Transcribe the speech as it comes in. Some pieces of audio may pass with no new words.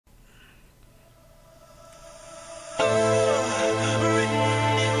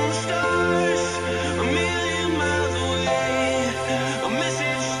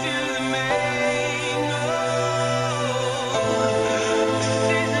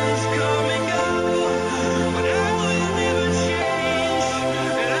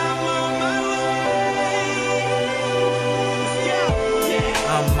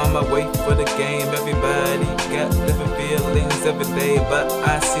wait for the game. Everybody got different feelings every day, but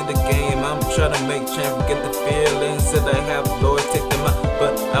I see the game. I'm trying to make change, forget the feelings that I have. Lord, take them out,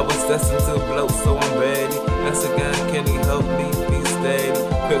 but I was destined to blow, so I'm ready. Ask a God, can he help me be steady?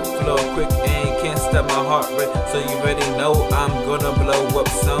 Quick flow, quick aim, can't stop my heart rate. So you already know I'm gonna blow up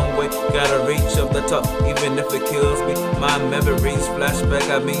some way. Gotta reach up the top, even if it kills me. My memories flashback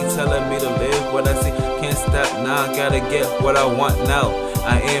at me, telling me to live what I see. Can't stop now, gotta get what I want now.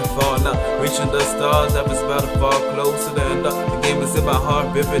 I ain't falling out, reaching the stars, I was about to fall close to the end up. The game is in my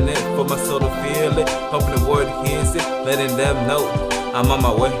heart, ripping it for my soul to feel it. Hoping the word hears it, letting them know I'm on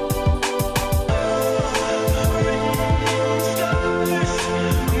my way.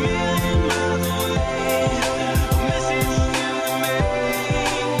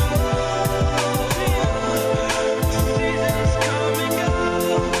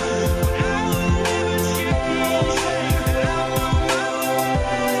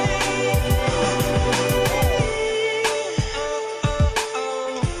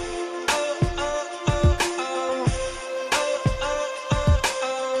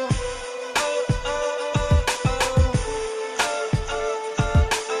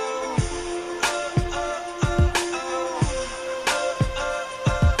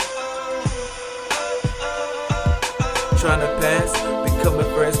 Trying to pass, becoming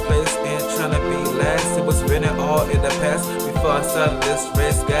first place, and trying to be last. It was written all in the past. Before I started this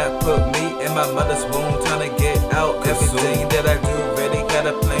race, God put me in my mother's womb, trying to get out. Everything that I do, ready, got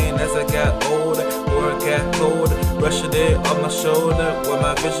a plan as I got older. Word got colder, brushing it on my shoulder. When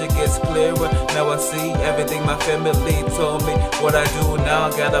my vision gets clearer, now I see everything my family told me. What I do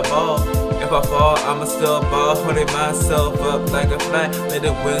now, got a ball. If I fall, I'ma still ball, holding myself up like a flag. Let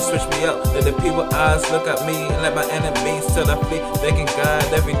the wind switch me up, let the people eyes look at me, and let my enemies till I flee. Thanking God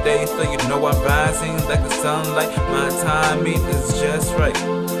every day, so you know I'm rising like the sunlight. My timing is just right.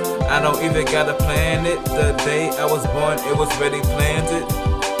 I don't even gotta plan it. The day I was born, it was ready planted.